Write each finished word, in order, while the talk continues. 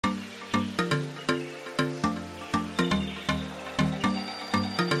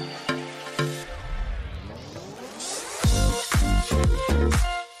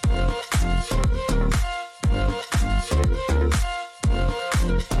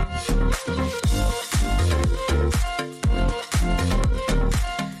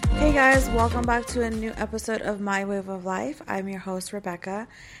guys, welcome back to a new episode of My Wave of Life. I'm your host, Rebecca,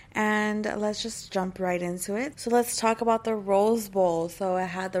 and let's just jump right into it. So let's talk about the Rose Bowl. So I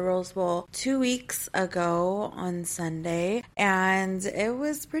had the Rose Bowl 2 weeks ago on Sunday, and it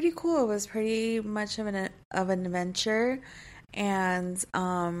was pretty cool. It was pretty much of an adventure, and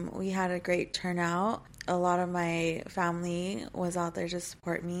we had a great turnout. A lot of my family was out there to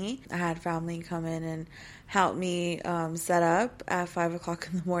support me. I had family come in and help me set up at 5 o'clock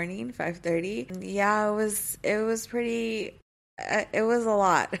in the morning, 5:30. Yeah, it was pretty, it was a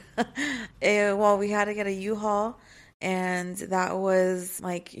lot. We had to get a U-Haul, and that was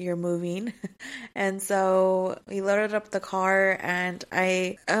like you're moving. And so we loaded up the car, and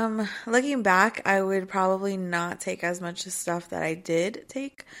I looking back, I would probably not take as much stuff that I did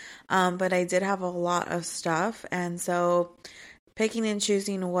take, but I did have a lot of stuff, and so picking and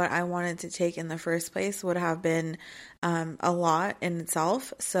choosing what I wanted to take in the first place would have been a lot in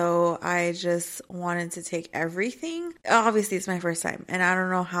itself. So I just wanted to take everything. Obviously, it's my first time, and I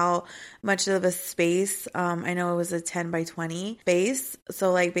don't know how much of a space. I know it was a 10 by 20 space,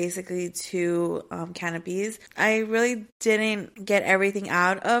 so like basically two canopies. I really didn't get everything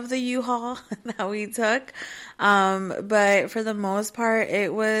out of the U-Haul that we took, but for the most part,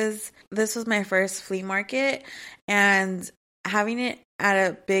 this was my first flea market, and having it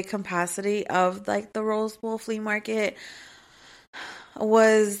at a big capacity of like the Rose Bowl flea market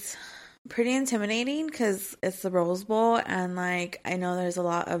was pretty intimidating because it's the Rose Bowl, and like I know there's a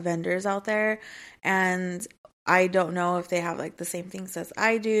lot of vendors out there, and I don't know if they have like the same things as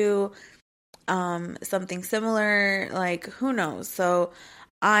I do, something similar, like who knows. So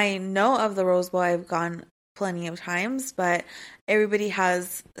I know of the Rose Bowl, I've gone plenty of times, but everybody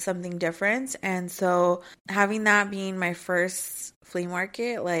has something different, and so having that being my first flea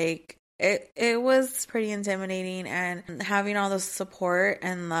market, like it was pretty intimidating, and having all the support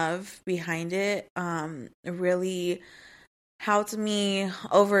and love behind it really helped me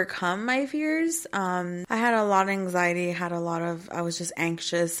overcome my fears. I had a lot of anxiety, I was just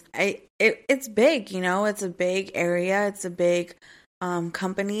anxious. It's big, it's a big area, it's a big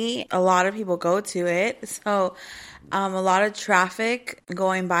company. A lot of people go to it, so a lot of traffic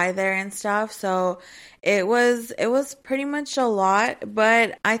going by there and stuff. So it was pretty much a lot,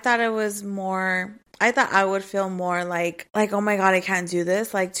 but I thought I would feel more like, oh my God, I can't do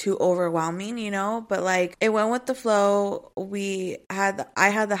this, like too overwhelming, but like it went with the flow. I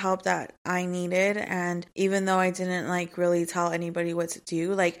had the help that I needed, and even though I didn't like really tell anybody what to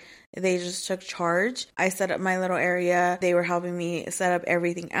do, like they just took charge. I set up my little area. They were helping me set up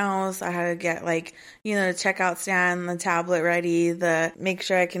everything else. I had to get like, the checkout stand, the tablet ready, make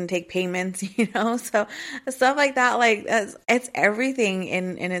sure I can take payments, so stuff like that. Like it's everything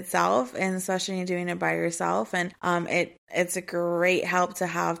in itself, and especially doing it by yourself. And it's a great help to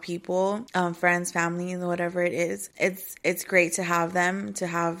have people, friends, family, whatever it is. It's great to have them, to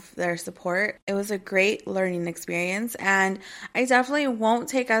have their support. It was a great learning experience, and I definitely won't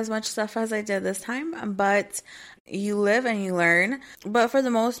take as much stuff as I did this time, but you live and you learn. But for the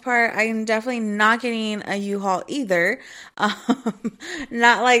most part, I'm definitely not getting a U-Haul either.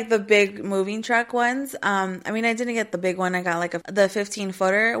 Not like the big moving truck ones. I didn't get the big one. I got like the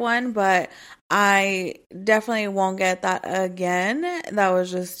 15-footer one, but I definitely won't get that again. That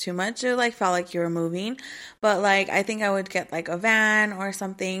was just too much. It like felt like you were moving. But like I think I would get like a van or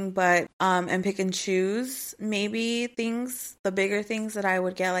something, but and pick and choose maybe the bigger things that I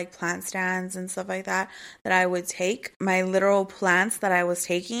would get, like plant stands and stuff like that I would take. My literal plants that I was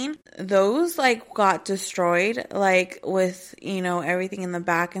taking, those like got destroyed, like with everything in the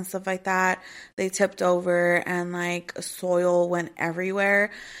back and stuff like that. They tipped over, and like soil went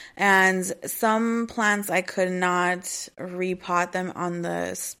everywhere, and some plants I could not repot them on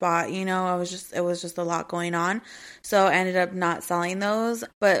the spot. It was just a lot going on, so I ended up not selling those.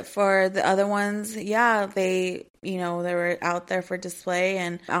 But for the other ones, yeah, they were out there for display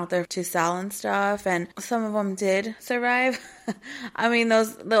and out there to sell and stuff, and some of them did survive.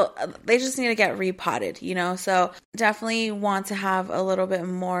 They just need to get repotted, so definitely want to have a little bit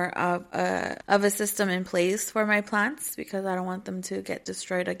more of a system in place for my plants, because I don't want them to get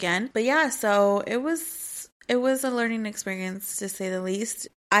destroyed again. But yeah, so it was a learning experience, to say the least.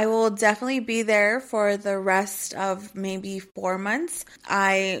 I will definitely be there for the rest of maybe 4 months.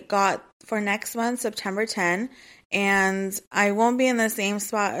 I got for next month, September 10, and I won't be in the same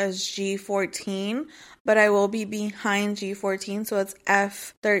spot as G14, but I will be behind G14, so it's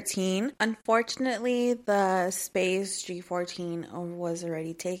F13. Unfortunately, the space G14 was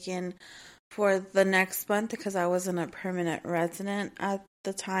already taken for the next month because I wasn't a permanent resident at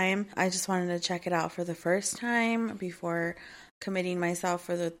the time. I just wanted to check it out for the first time before committing myself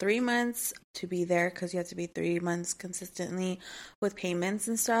for the 3 months to be there, because you have to be 3 months consistently with payments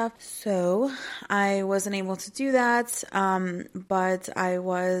and stuff. So I wasn't able to do that, but I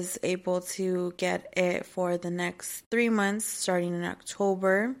was able to get it for the next 3 months starting in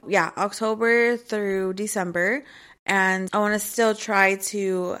October. Yeah, October through December. And I want to still try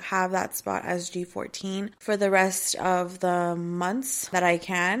to have that spot as G14 for the rest of the months that I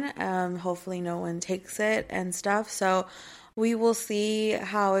can. Hopefully no one takes it and stuff. So we will see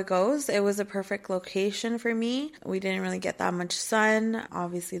how it goes. It was a perfect location for me. We didn't really get that much sun.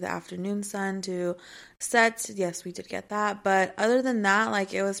 Obviously the afternoon sun to set. Yes, we did get that. But other than that,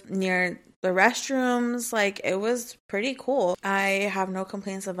 like, it was near the restrooms. Like, it was pretty cool. I have no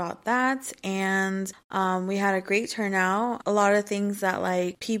complaints about that. And we had a great turnout. A lot of things that,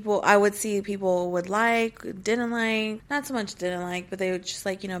 like, I would see people would like, didn't like, not so much didn't like, but they would just,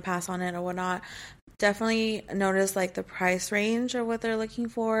 like, pass on it or whatnot. Definitely notice, like, the price range of what they're looking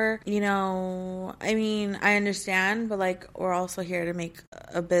for. I mean, I understand, but, like, we're also here to make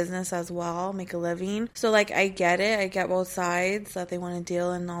a business as well, make a living. So, like, I get it. I get both sides that they want to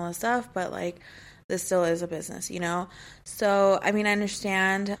deal and all that stuff, but, like, this still is a business, So, I mean, I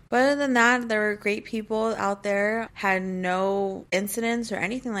understand. But other than that, there were great people out there, had no incidents or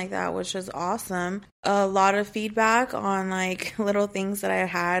anything like that, which was awesome. A lot of feedback on, like, little things that I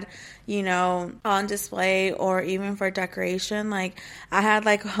had, on display or even for decoration. Like, I had,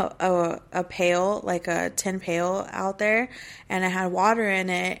 like, a pail, like a tin pail out there, and I had water in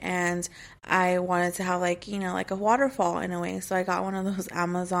it, and I wanted to have, like, like a waterfall in a way. So I got one of those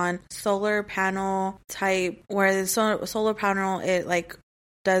Amazon solar panel type, where the solar panel, it, like,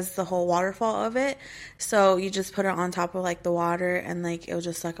 does the whole waterfall of it. So you just put it on top of, like, the water, and, like, it'll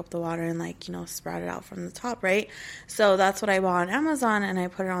just suck up the water and, like, sprout it out from the top, right? So that's what I bought on Amazon, and I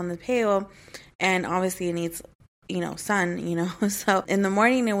put it on the pail, and obviously it needs sun, so in the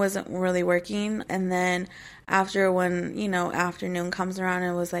morning it wasn't really working, and then after, when afternoon comes around,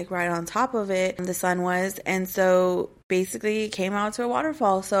 it was, like, right on top of it, the sun was, and so basically it came out to a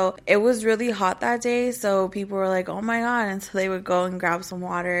waterfall. So it was really hot that day, so people were like, oh my god, and so they would go and grab some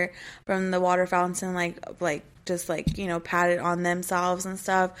water from the water fountain, like just, like, pat it on themselves and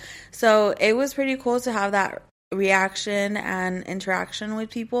stuff. So it was pretty cool to have that reaction and interaction with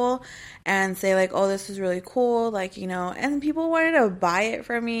people and say, like, oh, this is really cool, like, and people wanted to buy it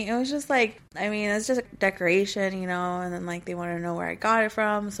from me. It was just like, I mean, it's just decoration, and then, like, they want to know where I got it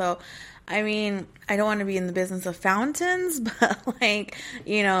from. So I mean, I don't want to be in the business of fountains, but, like,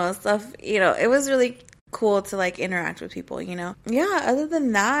 stuff, it was really cool to, like, interact with people, yeah. Other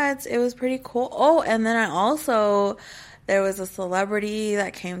than that, it was pretty cool. Oh, and then there was a celebrity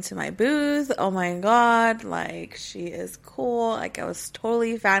that came to my booth. Oh my god, like, she is cool. Like, I was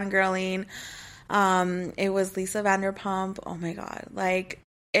totally fangirling. It was Lisa Vanderpump. Oh my god, like,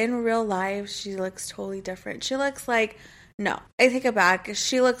 in real life, she looks totally different. She looks like, no, I take it back.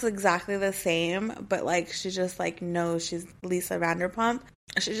 She looks exactly the same, but, like, she just, like, knows she's Lisa Vanderpump.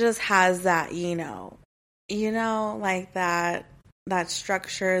 She just has that, like, that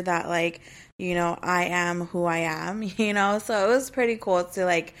structure that, like, I am who I am, so it was pretty cool to,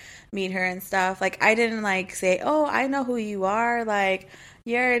 like, meet her and stuff. Like, I didn't, like, say, oh, I know who you are, like,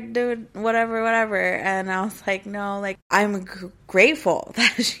 you're dude, whatever, and I was like, no, like, I'm grateful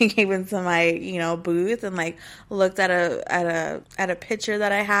that she came into my, booth and, like, looked at a picture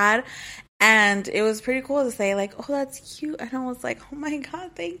that I had. And it was pretty cool to say, like, oh, that's cute. And I was like, oh my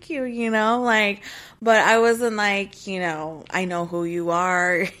god, thank you, like, but I wasn't like, I know who you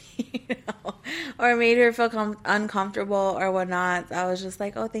are, or made her feel uncomfortable or whatnot. I was just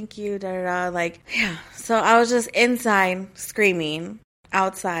like, oh, thank you, like, yeah. So I was just inside screaming.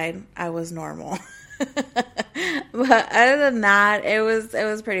 Outside, I was normal. But other than that, it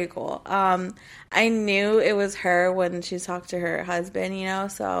was pretty cool. I knew it was her when she talked to her husband,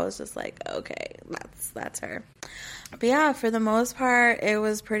 so I was just like, okay, that's her. But yeah, for the most part, it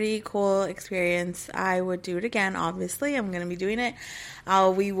was pretty cool experience. I would do it again, obviously. I'm going to be doing it.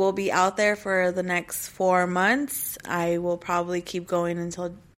 We will be out there for the next 4 months. I will probably keep going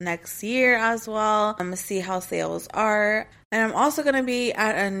until next year as well. I'm going to see how sales are. And I'm also going to be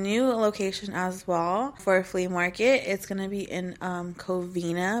at a new location as well for a flea market. It's going to be in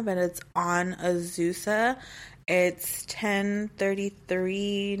Covina, but it's on Azusa. It's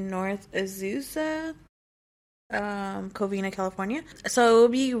 1033 North Azusa, Covina, California. So it will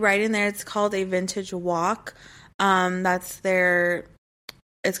be right in there. It's called a Vintage Walk.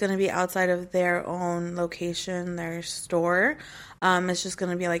 It's going to be outside of their own location, their store. It's just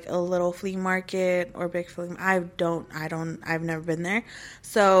going to be like a little flea market or big flea. I've never been there.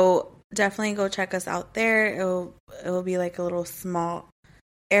 So definitely go check us out there. It'll be like a little small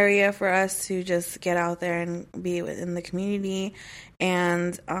area for us to just get out there and be within the community,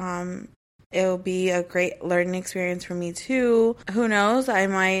 and it'll be a great learning experience for me too. Who knows, I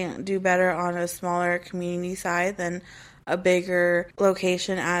might do better on a smaller community side than a bigger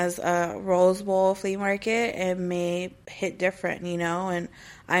location as a Rose Bowl flea market. It may hit different, and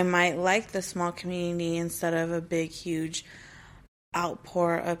I might like the small community instead of a big huge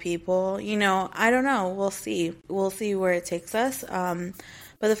outpour of people. I don't know. We'll see where it takes us.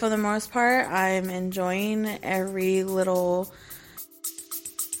 But for the most part, I'm enjoying every little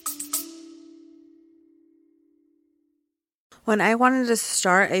When I wanted to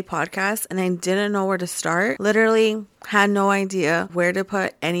start a podcast and I didn't know where to start, literally had no idea where to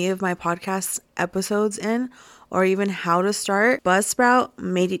put any of my podcast episodes in or even how to start, Buzzsprout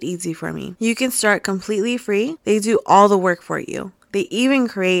made it easy for me. You can start completely free. They do all the work for you. They even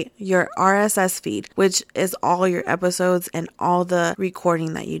create your RSS feed, which is all your episodes and all the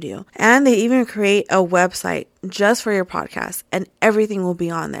recording that you do. And they even create a website just for your podcast, and everything will be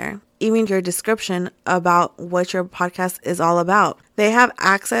on there. Even your description about what your podcast is all about. They have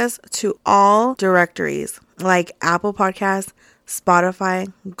access to all directories like Apple Podcasts,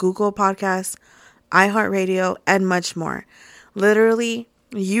 Spotify, Google Podcasts, iHeartRadio, and much more. Literally,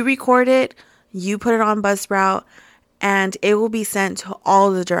 you record it, you put it on Buzzsprout, and it will be sent to all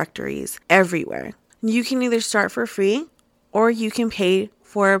the directories everywhere. You can either start for free or you can pay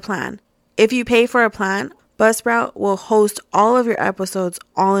for a plan. If you pay for a plan, Buzzsprout will host all of your episodes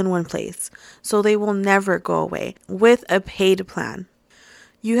all in one place, so they will never go away. With a paid plan,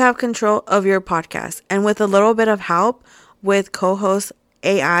 you have control of your podcast, and with a little bit of help with co-host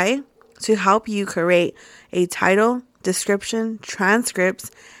AI to help you create a title, description,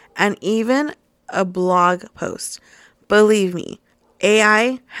 transcripts, and even a blog post. Believe me,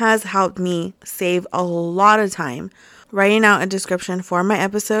 AI has helped me save a lot of time writing out a description for my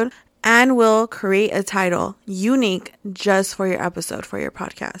episode and will create a title unique just for your episode for your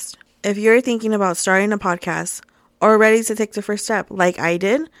podcast. If you're thinking about starting a podcast or ready to take the first step like I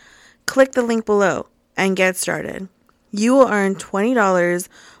did, click the link below and get started. You will earn $20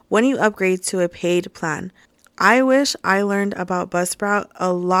 when you upgrade to a paid plan. I wish I learned about Buzzsprout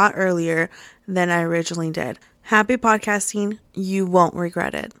a lot earlier than I originally did. Happy podcasting. You won't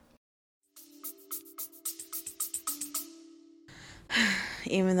regret it.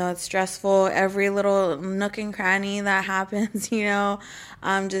 Even though it's stressful, every little nook and cranny that happens,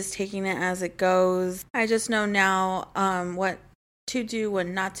 I'm just taking it as it goes. I just know now what to do, what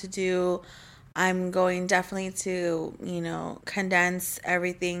not to do. I'm going definitely to, condense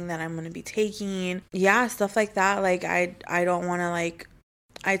everything that I'm going to be taking. Yeah, stuff like that. Like, I don't want to,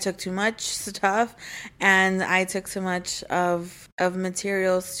 I took too much stuff and I took too much of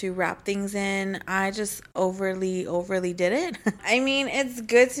materials to wrap things in. I just overly did it. I mean, it's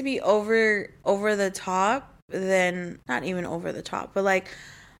good to be over the top, then not even over the top, but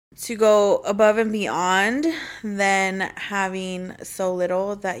to go above and beyond than having so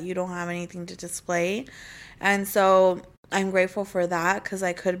little that you don't have anything to display. And so I'm grateful for that, because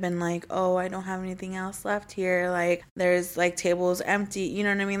I could have been like, oh, I don't have anything else left here. There's tables empty. You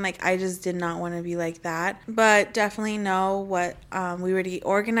know what I mean? I just did not want to be like that. But definitely know what we already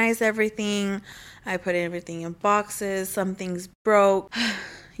organized everything. I put everything in boxes. Some things broke.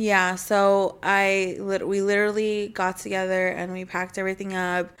 Yeah, so we literally got together and we packed everything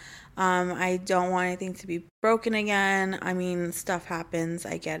up. I don't want anything to be broken again. I mean, stuff happens,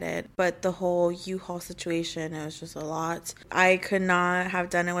 I get it. But the whole U-Haul situation, it was just a lot. I could not have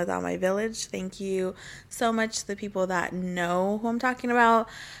done it without my village. Thank you so much to the people that know who I'm talking about.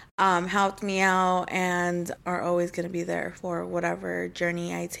 Helped me out and are always going to be there for whatever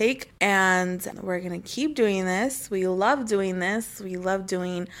journey I take. And we're going to keep doing this. We love doing this. We love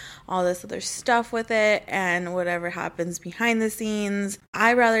doing all this other stuff with it and whatever happens behind the scenes.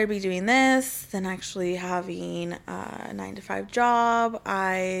 I'd rather be doing this than actually having a 9-to-5 job.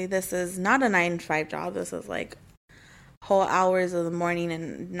 This is not a 9-to-5 job. This is whole hours of the morning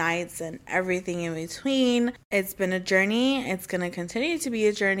and nights and everything in between. It's been a journey. It's going to continue to be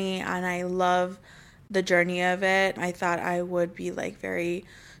a journey, and I love the journey of it. I thought I would be very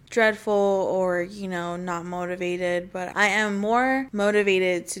dreadful or, not motivated, but I am more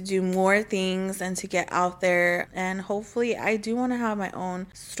motivated to do more things and to get out there. And hopefully I do want to have my own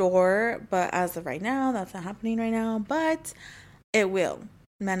store, but as of right now, that's not happening right now, but it will.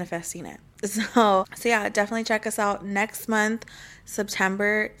 Manifesting it. So yeah, definitely check us out next month,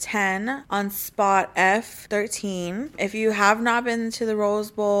 September 10 on spot F13. If you have not been to the Rose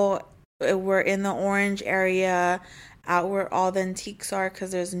Bowl, we're in the Orange area out where all the antiques are,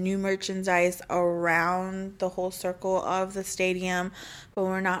 because there's new merchandise around the whole circle of the stadium. But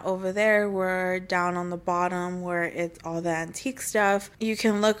we're not over there. We're down on the bottom where it's all the antique stuff. You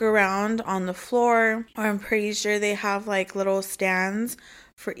can look around on the floor, or I'm pretty sure they have like little stands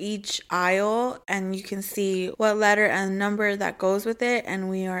for each aisle, and you can see what letter and number that goes with it, and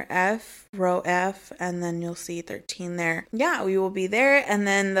we are F, row F, and then you'll see 13 there. Yeah, we will be there. And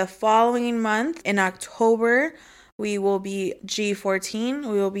then the following month in October, we will be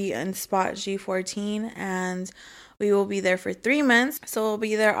G14. We will be in spot G14, and we will be there for 3 months. So we'll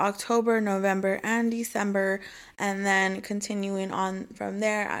be there October, November, and December. And then continuing on from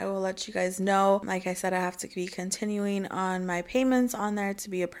there, I will let you guys know. Like I said, I have to be continuing on my payments on there to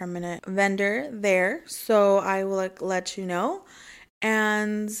be a permanent vendor there. So I will let you know.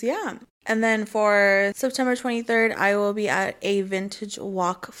 And yeah. And then for September 23rd, I will be at a vintage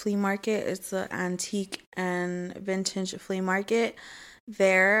walk flea market. It's an antique and vintage flea market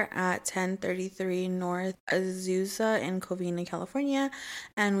there at 1033 North Azusa in Covina, California,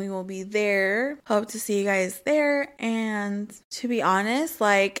 and we will be there. Hope to see you guys there. And to be honest,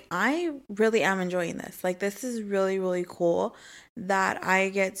 like, I really am enjoying this. Like, this is really, really cool that I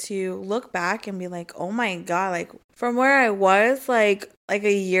get to look back and be like, oh my God, like, from where I was like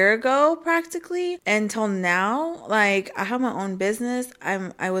a year ago practically until now, like, I have my own business.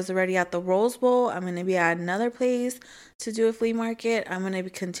 I was already at the Rose Bowl. I'm going to be at another place to do a flea market. I'm going to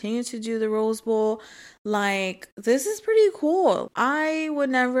continue to do the Rose Bowl. Like, this is pretty cool. I would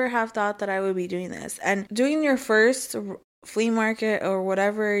never have thought that I would be doing this. And doing your first flea market or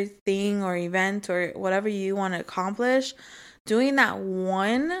whatever thing or event or whatever you want to accomplish, doing that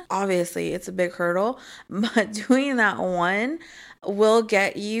one, obviously it's a big hurdle, but doing that one will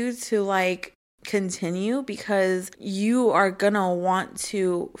get you to like continue, because you are gonna want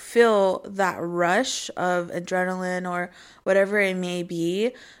to feel that rush of adrenaline or whatever it may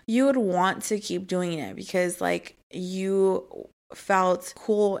be. You would want to keep doing it because like you felt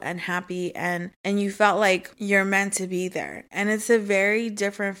cool and happy and you felt like you're meant to be there. And it's a very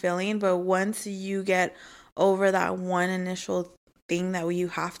different feeling, but once you get over that one initial thing that you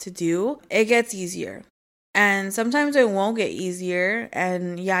have to do, it gets easier. And sometimes it won't get easier,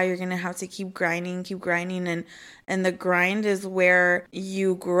 and yeah, you're gonna have to keep grinding, and the grind is where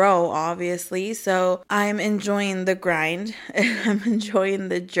you grow, obviously. So I'm enjoying the grind I'm enjoying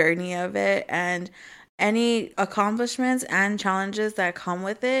the journey of it, and any accomplishments and challenges that come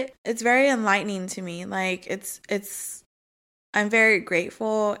with it. It's very enlightening to me. Like, it's I'm very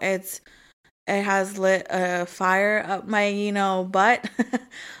grateful. It has lit a fire up my, butt.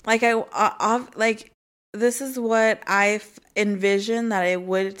 Like, like, this is what I envisioned that it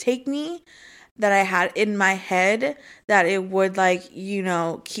would take me, that I had in my head, that it would, like,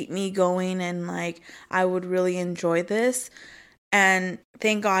 keep me going, and like I would really enjoy this. And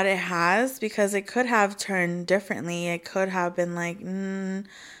thank God it has, because it could have turned differently. It could have been like,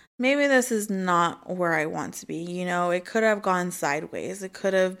 maybe this is not where I want to be. It could have gone sideways. It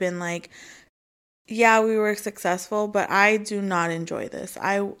could have been like, yeah, we were successful, but I do not enjoy this.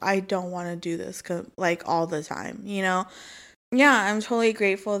 I don't want to do this like all the time, Yeah, I'm totally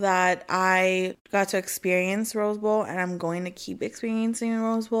grateful that I got to experience Rose Bowl, and I'm going to keep experiencing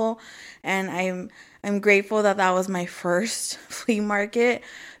Rose Bowl. And I'm grateful that that was my first flea market,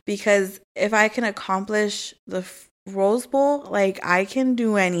 because if I can accomplish the Rose Bowl, like, I can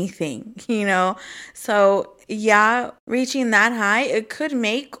do anything, So yeah, reaching that high, it could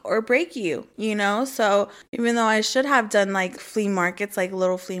make or break you, So even though I should have done like flea markets, like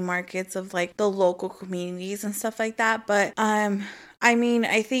little flea markets of like the local communities and stuff like that, but I mean,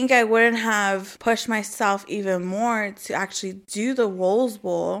 I think I wouldn't have pushed myself even more to actually do the Rose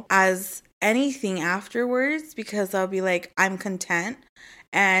Bowl as anything afterwards, because I'll be like, I'm content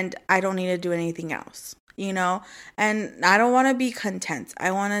and I don't need to do anything else. And I don't want to be content.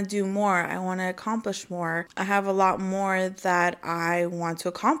 I want to do more. I want to accomplish more. I have a lot more that I want to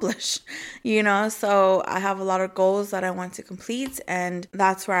accomplish, so I have a lot of goals that I want to complete, and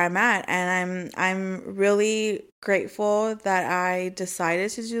that's where I'm at. And I'm really grateful that I decided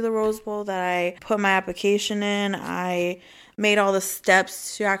to do the Rose Bowl, that I put my application in. I made all the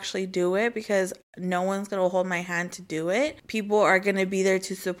steps to actually do it, because no one's going to hold my hand to do it. People are going to be there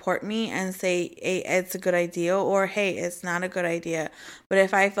to support me and say, hey, it's a good idea, or hey, it's not a good idea. But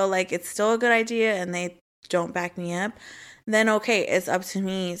if I feel like it's still a good idea and they don't back me up, then okay, it's up to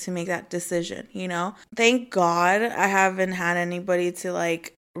me to make that decision, Thank God I haven't had anybody to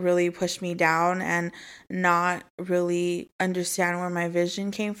like really push me down and not really understand where my vision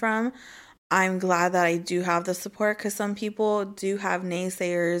came from. I'm glad that I do have the support, because some people do have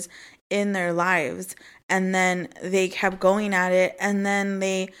naysayers in their lives, and then they kept going at it, and then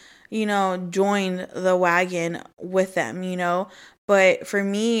they, joined the wagon with them, But for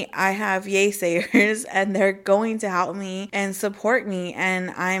me, I have yaysayers and they're going to help me and support me.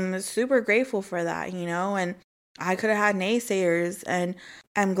 And I'm super grateful for that, and I could have had naysayers, and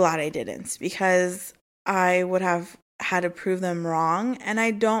I'm glad I didn't, because I would have had to prove them wrong. And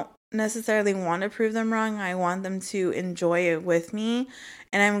I don't necessarily want to prove them wrong. I want them to enjoy it with me.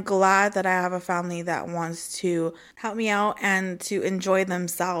 And I'm glad that I have a family that wants to help me out and to enjoy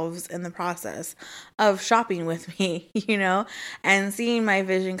themselves in the process of shopping with me, and seeing my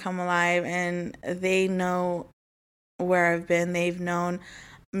vision come alive. And they know where I've been. They've known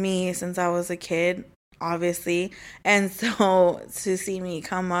me since I was a kid, obviously. And so to see me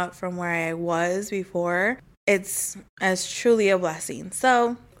come up from where I was before, it's truly a blessing.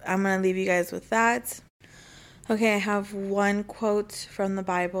 So I'm going to leave you guys with that. Okay, I have one quote from the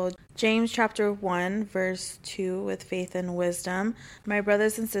Bible. James chapter 1, verse 2, with faith and wisdom. My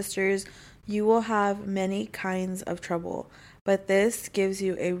brothers and sisters, you will have many kinds of trouble, but this gives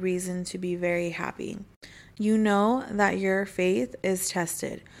you a reason to be very happy. You know that your faith is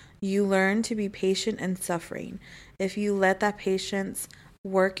tested. You learn to be patient in suffering. If you let that patience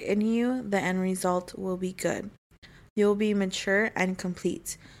work in you, the end result will be good. You'll be mature and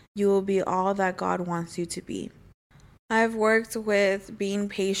complete. You will be all that God wants you to be. I've worked with being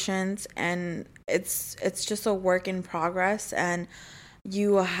patient, and it's just a work in progress, and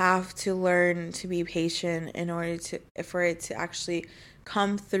you have to learn to be patient in order for it to actually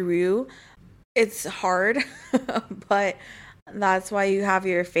come through. It's hard, but that's why you have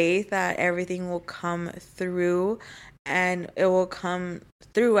your faith that everything will come through, and it will come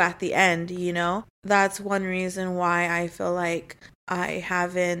through at the end, That's one reason why I feel like I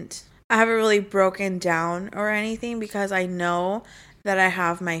haven't really broken down or anything, because I know that I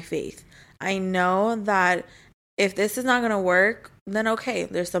have my faith. I know that if this is not going to work, then okay,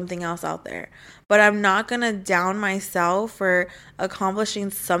 there's something else out there. But I'm not going to down myself for accomplishing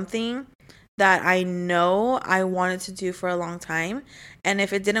something that I know I wanted to do for a long time. And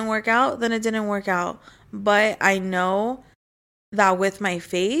if it didn't work out, then it didn't work out. But I know that with my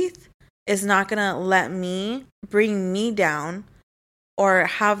faith, it's not going to let me bring me down or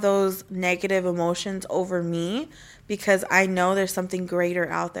have those negative emotions over me, because I know there's something greater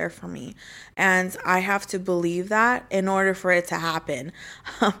out there for me. And I have to believe that in order for it to happen.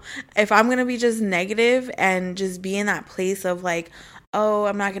 If I'm going to be just negative and just be in that place of like, oh,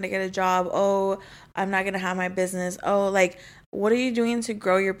 I'm not going to get a job. Oh, I'm not going to have my business. Oh, like, what are you doing to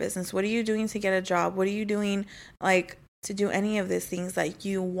grow your business? What are you doing to get a job? What are you doing, to do any of these things that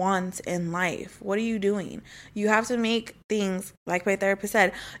you want in life? What are you doing? You have to make things, like my therapist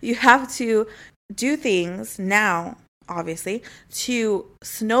said, you have to do things now, obviously, to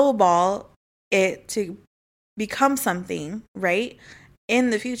snowball it to become something, right? In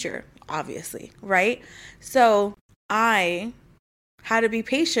the future, obviously, right? So I had to be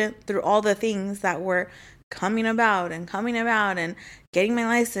patient through all the things that were coming about and getting my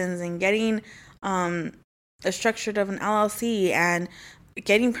license and getting the structure of an LLC and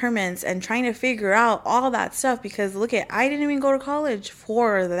getting permits and trying to figure out all that stuff, because I didn't even go to college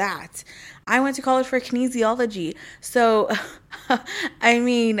for that. I went to college for kinesiology. So,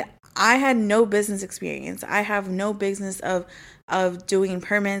 I had no business experience. I have no business of doing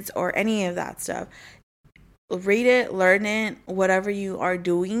permits or any of that stuff. Read it, learn it, whatever you are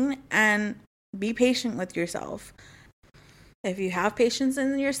doing, and be patient with yourself. If you have patience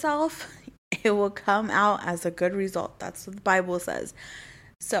in yourself, it will come out as a good result. That's what the Bible says.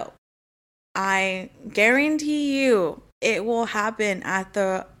 So I guarantee you it will happen at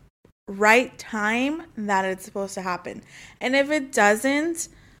the right time that it's supposed to happen. And if it doesn't,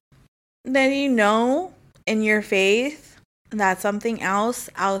 then in your faith that something else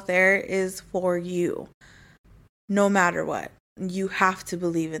out there is for you. No matter what, you have to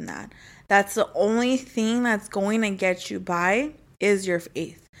believe in that. That's the only thing that's going to get you by, is your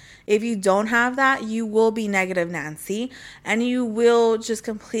faith. If you don't have that, you will be negative Nancy, and you will just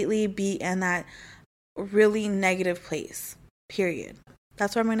completely be in that really negative place, period.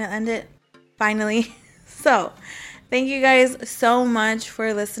 That's where I'm going to end it, finally. So, thank you guys so much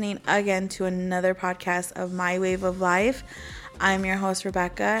for listening again to another podcast of My Wave of Life. I'm your host,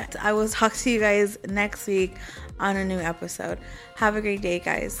 Rebecca. I will talk to you guys next week on a new episode. Have a great day,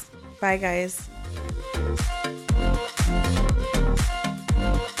 guys. Bye, guys.